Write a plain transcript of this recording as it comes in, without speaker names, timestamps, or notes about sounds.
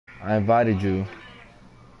I invited you.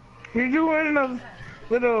 You're doing a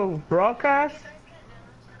little broadcast?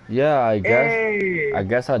 Yeah, I guess. Hey! I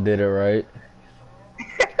guess I did it right.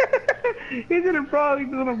 He didn't probably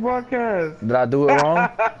do a broadcast. Did I do it wrong?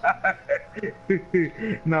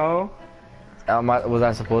 No. Was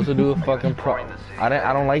I supposed to do a fucking pro? I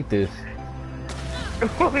don't like this.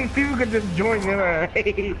 Only people could just join in.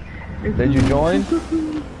 Right? Did you join?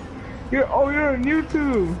 You're on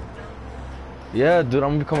YouTube. Yeah, dude,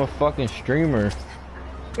 I'm gonna become a fucking streamer.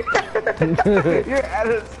 You're at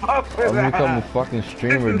a spot for I'm gonna become a that. fucking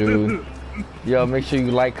streamer, dude. Yo, make sure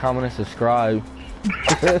you like, comment, and subscribe.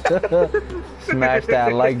 Smash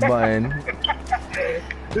that like button.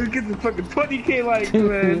 Let's get the fucking 20K likes,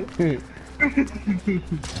 man.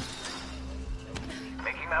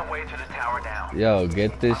 Making my way to the tower now. Yo,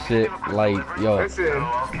 get this shit like, yo, Listen.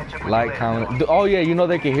 like, comment. Oh yeah, you know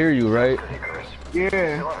they can hear you, right?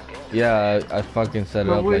 Yeah. Yeah, I fucking set it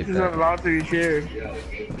The up like voice is not that. allowed to be shared.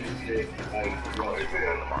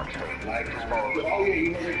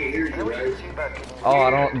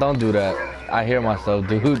 Oh, don't do that. I hear myself,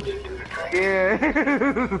 dude.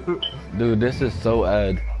 Yeah. Dude, this is so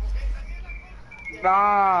Ed.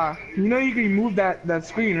 Nah. You know you can remove that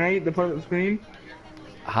screen, right? The part of the screen?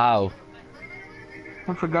 How?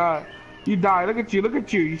 I forgot. You died. Look at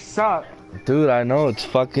you. You suck. Dude, I know it's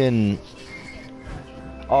fucking.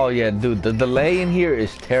 Oh yeah, dude, the delay in here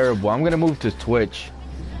is terrible. I'm gonna move to Twitch.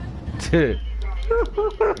 The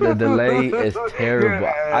delay is terrible.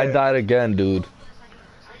 I died again, dude.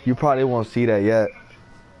 You probably won't see that yet.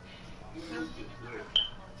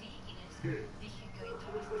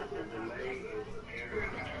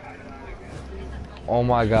 Oh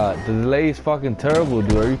my god, the delay is fucking terrible,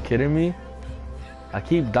 dude. Are you kidding me? I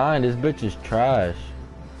keep dying. This bitch is trash.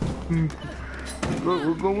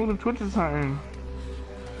 We'll go move to Twitch this time.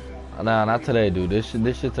 Nah, not today, dude. This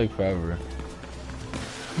shit take forever.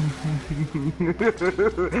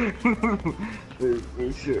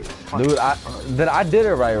 Dude, I did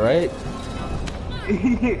it right?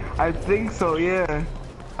 I think so, yeah.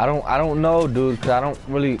 I don't know, dude, cause I don't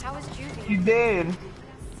really. You did.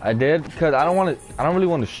 I did, cause I don't really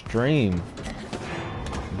want to stream.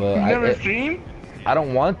 But You never stream? I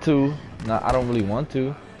don't want to. No, I don't really want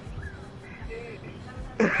to.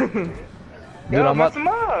 Dude, Yo, I'm mess about. him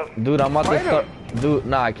up. Dude, I'm about to Fight start. him. Dude,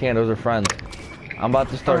 nah, I can't. Those are friends. I'm about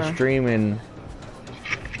to start streaming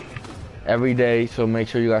every day, so make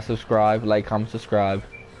sure you guys subscribe, like, comment, subscribe.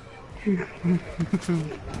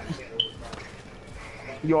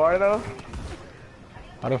 You are though?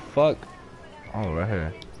 How the fuck? Oh, right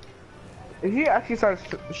here. If he actually starts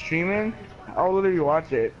streaming, I'll literally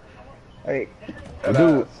watch it. Like,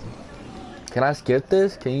 Dude, can I skip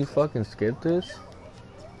this? Can you fucking skip this?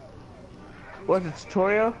 what's the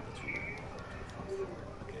tutorial?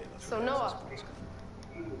 So Noah,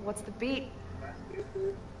 what's the beat?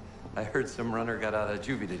 I heard some runner got out of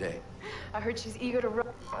juvie today. I heard she's eager to run.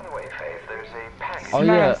 By the way, Faith, there's a package. Oh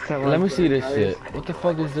yeah, Smash that let me one. see this shit. What the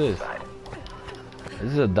fuck is this?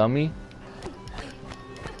 Is this a dummy?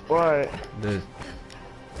 What? This.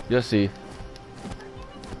 You'll see.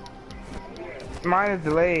 Mine is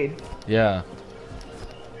delayed. Yeah.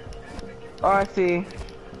 Oh, I see.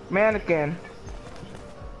 Mannequin.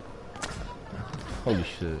 Holy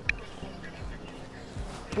shit.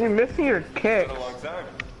 You're missing your kick. Been a long time.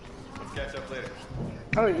 Let's catch up later.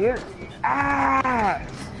 Oh, yeah. Ah!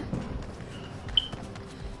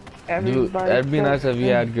 Dude, that'd be nice if you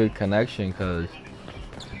had good connection, cause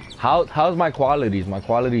how's my quality? Is my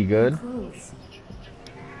quality good?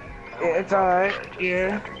 It's alright,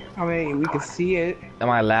 yeah. I mean, we can see it. Am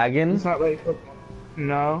I lagging? It's not like...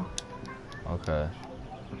 No. Okay.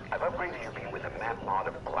 I've upgraded your beat with a map mod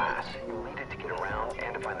of glass. You'll need it to get around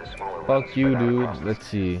and to find the smaller Fuck roads you, spread out dude. across the Let's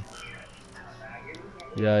see.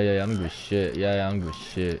 Yeah, I don't give a shit. Yeah, I don't give a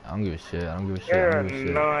shit. I don't give a shit. I don't give a shit. I You're don't give a shit.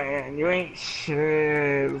 annoying. You ain't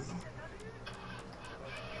shit.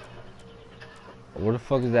 Where the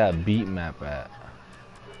fuck is that beat map at?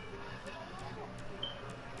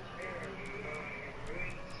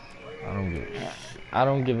 I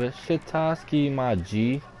don't give a shit, Toski, my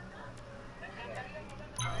G.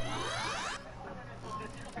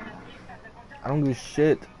 I don't give a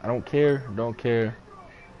shit. I don't care. Don't care.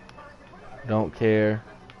 Don't care.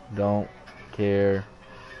 Don't care.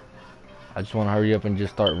 I just want to hurry up and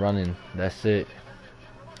just start running. That's it.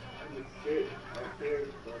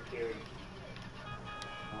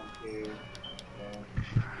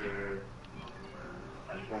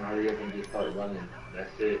 I just want to hurry up and just start running.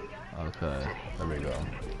 That's it. Okay, there we go.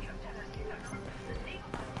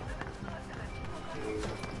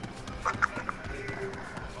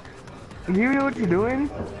 Do you know what you're doing?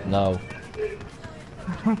 No.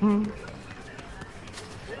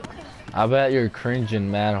 I bet you're cringing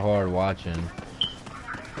mad hard watching.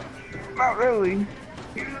 Not really.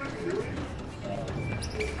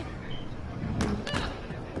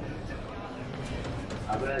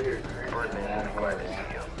 Birdman, glad to see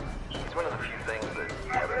you. It's one of the few things that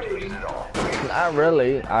never changes at all. Not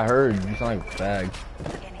really. I heard you sound like a fag.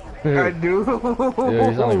 I do. Yeah,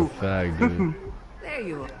 you sound like a fag, dude. There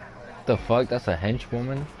you are. What the fuck? That's a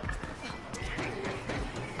henchwoman?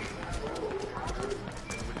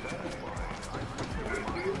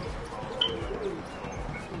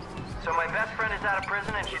 So my best friend is out of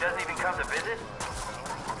prison and she doesn't even come to visit?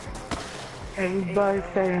 Everybody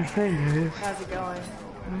saying fingers. How's it going?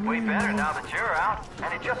 Way better now that you're out.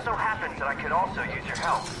 And it just so happens that I could also use your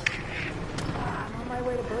help. I'm on my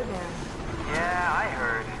way to Birdman. Yeah, I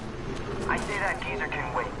heard. I say that geezer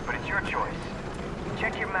can wait, but it's your choice.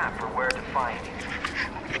 Check your map for where to find you.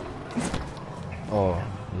 Oh,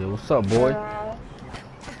 yeah, what's up, boy?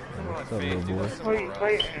 What's up, little boy?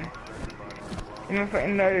 Wait. You're not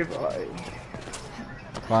fighting everybody.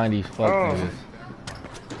 Find these fuck niggas.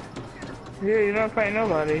 Yeah, you're not fighting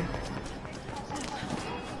nobody.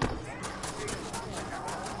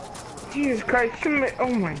 Jesus Christ, you missed.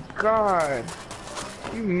 Oh my God.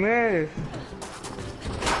 You missed.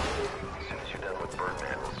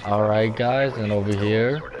 Alright, guys, and over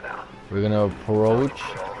here, we're gonna approach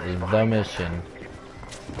the mission.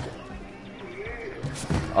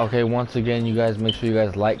 Okay, once again, you guys make sure you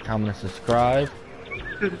guys like, comment, and subscribe.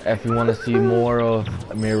 If you want to see more of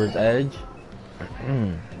Mirror's Edge.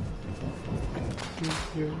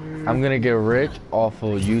 I'm gonna get rich off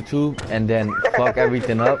of YouTube and then fuck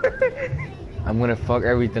everything up. I'm gonna fuck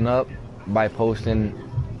everything up by posting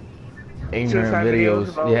ignorant videos.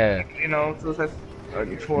 About, yeah. You know, suicide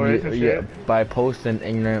forest and shit. By posting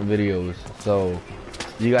ignorant videos. So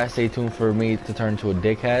you guys stay tuned for me to turn to a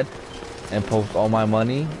dickhead and post all my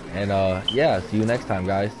money. And yeah, see you next time,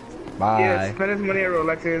 guys. Bye. Yeah, spend his money at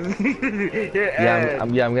Rolexes.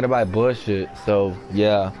 I'm gonna buy bullshit. So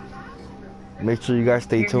yeah. Make sure you guys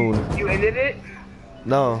stay tuned. You ended it?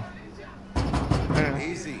 No.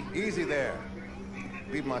 Easy there.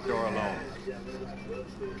 Leave my door alone.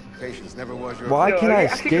 Patience never was your. Why can't I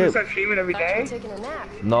think you skip? start streaming every day? Taking a nap.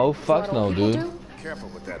 No, fuck no, dude. Careful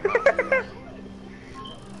with that.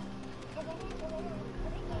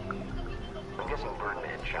 I'm guessing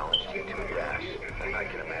Birdman challenged you to a dash. And I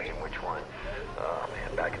can imagine which one. Oh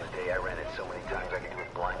man, back in the day I ran it so many times I could do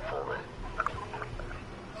it blindfolded.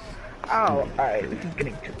 Oh, alright, this is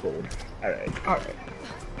getting too cold. Alright.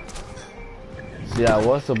 See, I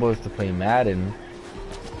was supposed to play Madden,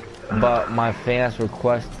 but my fans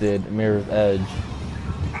requested Mirror's Edge.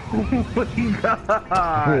 Oh my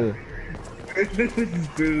God. This is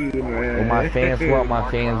good, man. Well, my fans what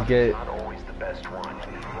my fans get. Not always the best one.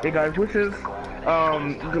 Hey guys, wishes,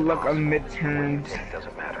 good luck on midterms. It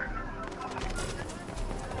doesn't matter.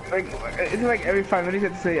 Like, it's like every 5 minutes you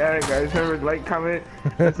have to say, alright guys, remember, like, comment,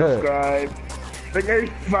 and subscribe. Like every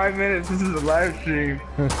 5 minutes, this is a live stream.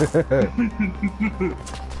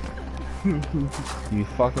 You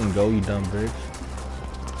fucking go, you dumb bitch.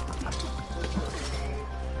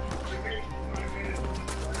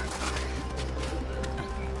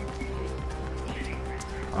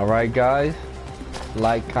 Alright guys,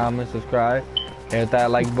 like, comment, subscribe. Hit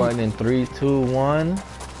that like button in 3, 2, 1.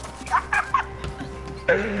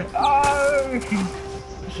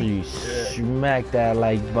 So you smack that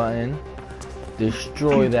like button.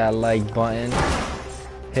 Destroy that like button.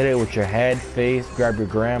 Hit it with your head, face, grab your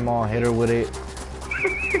grandma, hit her with it.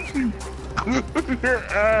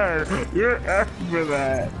 You're ass for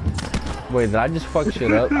that. Wait, did I just fuck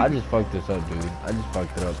shit up? I just fucked this up, dude. I just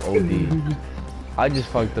fucked it up, OD. I just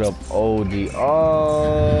fucked it up, OD.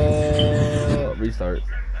 Oh, restart.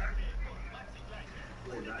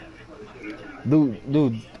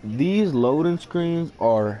 Dude, these loading screens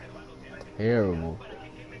are terrible.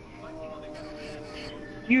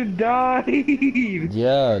 You died.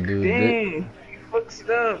 Yeah, dude. Dang, fucked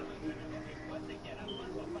up.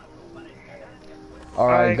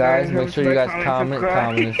 Alright, guys, make sure you guys comment,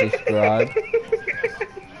 and subscribe.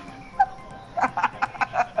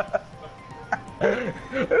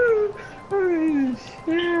 Holy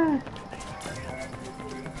shit.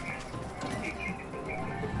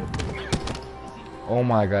 Oh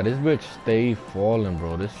my god, this bitch stay falling,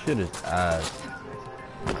 bro. This shit is ass.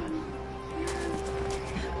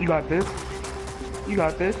 You got this. You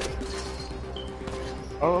got this.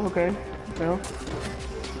 Oh, okay. No.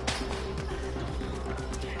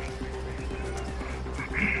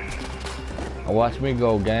 Watch me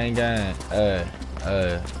go, gang, gang.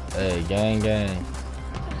 Hey, gang, gang.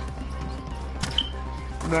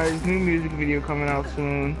 Guys, new music video coming out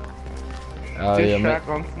soon. Oh Diss yeah, track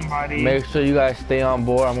on somebody. make sure you guys stay on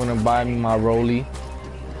board. I'm gonna buy me my rollie.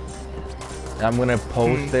 And I'm gonna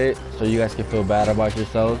post it so you guys can feel bad about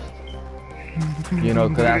yourselves. You know,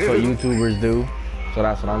 cause that's what YouTubers do. So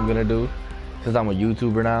that's what I'm gonna do. Cause I'm a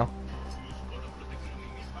YouTuber now.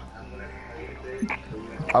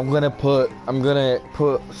 I'm gonna put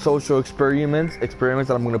social experiments that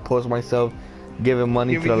I'm gonna post myself giving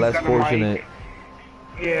money to the less fortunate.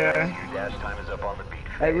 Yeah. Dash time is up on the beat.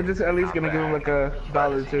 Hey, we're just at least gonna give him like $1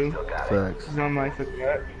 or $2. Facts. Something like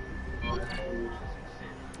that.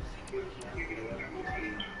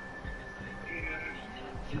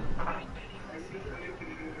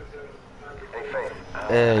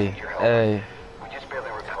 Hey, hey.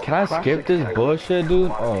 Can I skip this bullshit,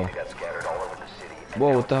 dude? Oh.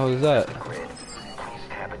 Whoa, what the hell is that?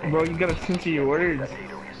 Bro, you gotta censor your words.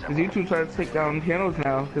 Cause YouTube trying to take down channels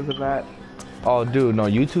now because of that. Oh, dude, no,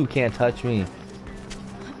 YouTube can't touch me.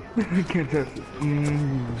 Can't touch it.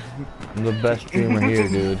 I'm the best streamer here,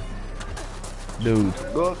 dude. Dude.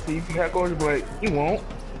 Go see if you have goals, but you won't.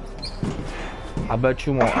 I bet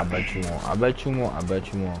you won't. I bet you won't. I bet you won't. I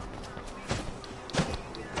bet you won't.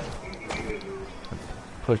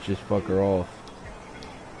 Push this fucker off.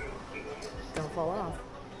 Don't fall off.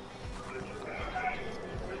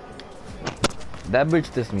 That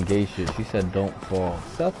bitch did some gay shit. She said don't fall.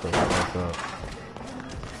 Shut the fuck up.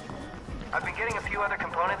 I've been getting a few other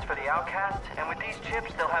components for the Outcast, and with these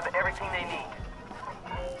chips, they'll have everything they need.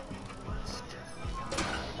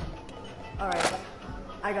 Alright.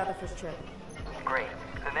 I got the first chip. Great.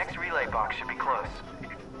 The next relay box should be close.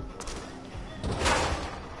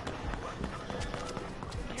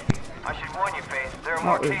 I should warn you, Faith, there are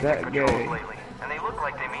more How is case that patrols gay? lately, and they look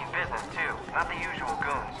like they mean business too, not the usual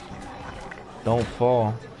goons. Don't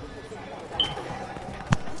fall.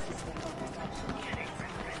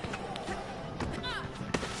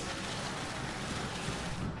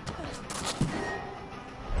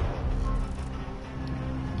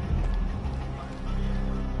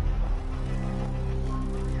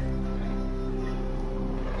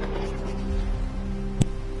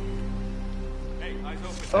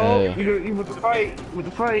 Oh, Hey. you with the fight, with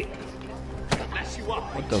the fight.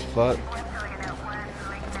 What the fuck?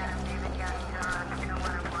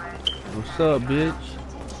 What's up, bitch?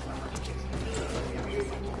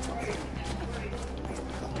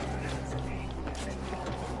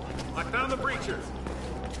 I found the breachers.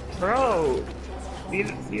 Bro,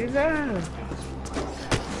 you there.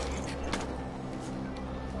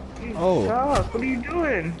 Oh. Stop, what are you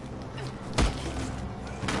doing?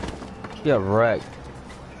 Get wrecked.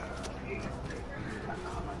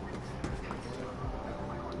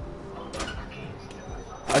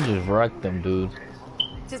 I just wrecked them, dude.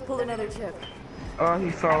 Just pull another chip. Oh,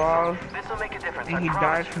 he fell off. This'll make a difference, And I he promise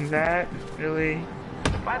died you. from that? Really?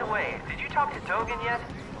 By the way, did you talk to Dogan yet?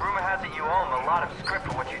 Rumor has it you owe him a lot of script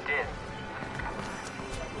for what you did.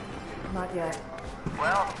 Not yet.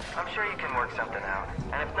 Well, I'm sure you can work something out.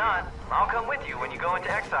 And if not, I'll come with you when you go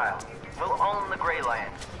into exile. We'll own the Grey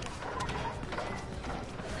Land.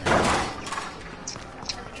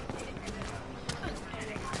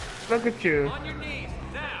 Look at you. On your knees,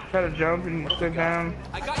 now. Try to jump and sit down.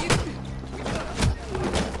 I got you.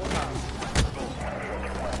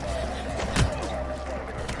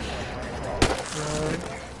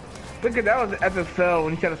 Look at that was at the cell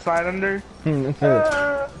when he tried to slide under.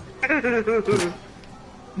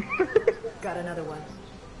 Got another one.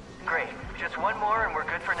 Great. Just one more and we're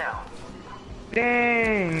good for now.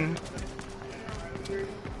 Dang.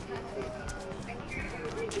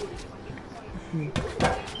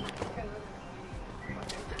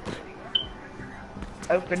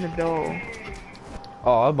 Open the door.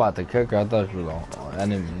 Oh, I'm about to kick her. I thought you were on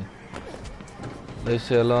enemy. They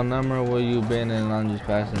said, low number, where you been? And I'm just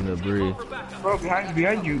passing debris. Bro,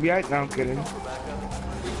 behind you, behind. No, I'm kidding.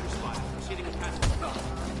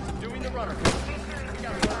 Doing the runner.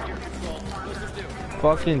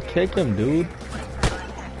 Fucking kick him, dude.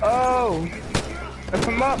 Oh, lift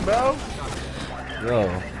him up, bro.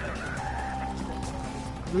 Yo.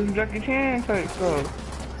 Losing Jackie Chan type stuff.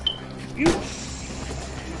 You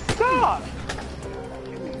stop.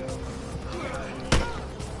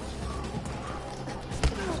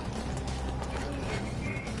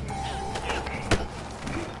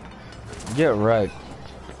 Get wrecked.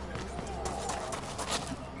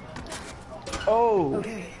 Oh,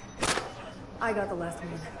 Okay. I got the last one.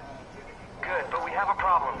 Good, but we have a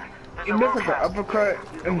problem. There's you a missed rogue like an house.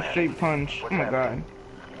 uppercut and a straight punch. Oh my god.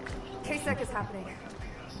 K-Sec is happening.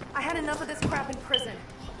 I had enough of this crap in prison.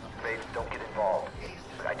 Faith, don't get involved.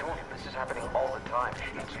 But I told you, this is happening all the time.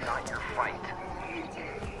 It's not your fight.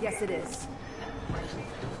 Yes, it is.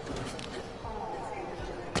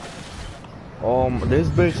 This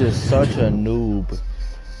bitch is such a noob.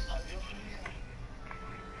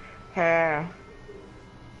 Yeah.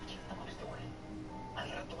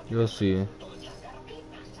 You'll see.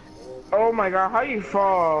 Oh my god, how you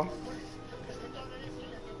fall?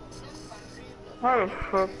 How the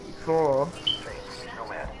fuck you fall?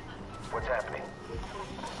 Nomad, what's happening?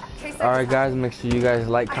 Alright guys, make sure you guys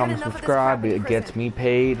like, comment, subscribe. It gets me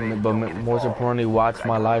paid, but most importantly, watch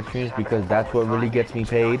my live streams because that's what really gets me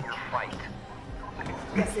paid.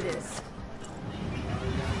 Yes, it is.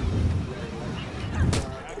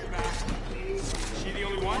 Is she the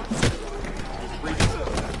only one?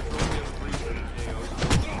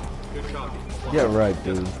 Good copy. Yeah, right,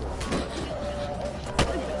 dude.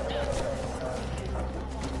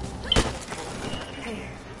 Hey,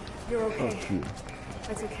 you're okay. Fuck you.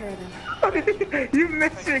 I took care of them. You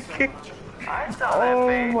missed your kick. I saw that Oh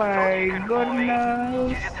face. my Told you couldn't fool me. goodness.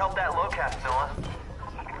 You just helped that lowcast, Noah.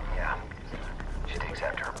 Yeah. She takes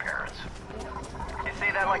after her parents. You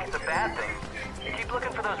say that like it's a bad thing. You keep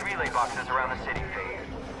looking for those relay boxes around the city, Faith.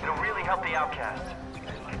 It'll really help the outcasts.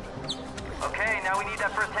 Okay, now we need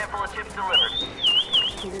that first handful of chips delivered.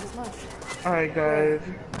 He did as much. Alright guys.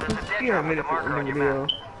 There's a dead Yeah, drop I with made a it for marker the on your video.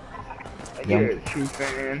 map. You're a true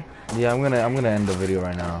fan. Yeah, I'm gonna end the video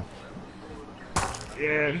right now.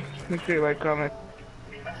 Yeah, make sure you like, comment.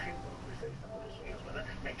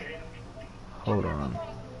 Hold on.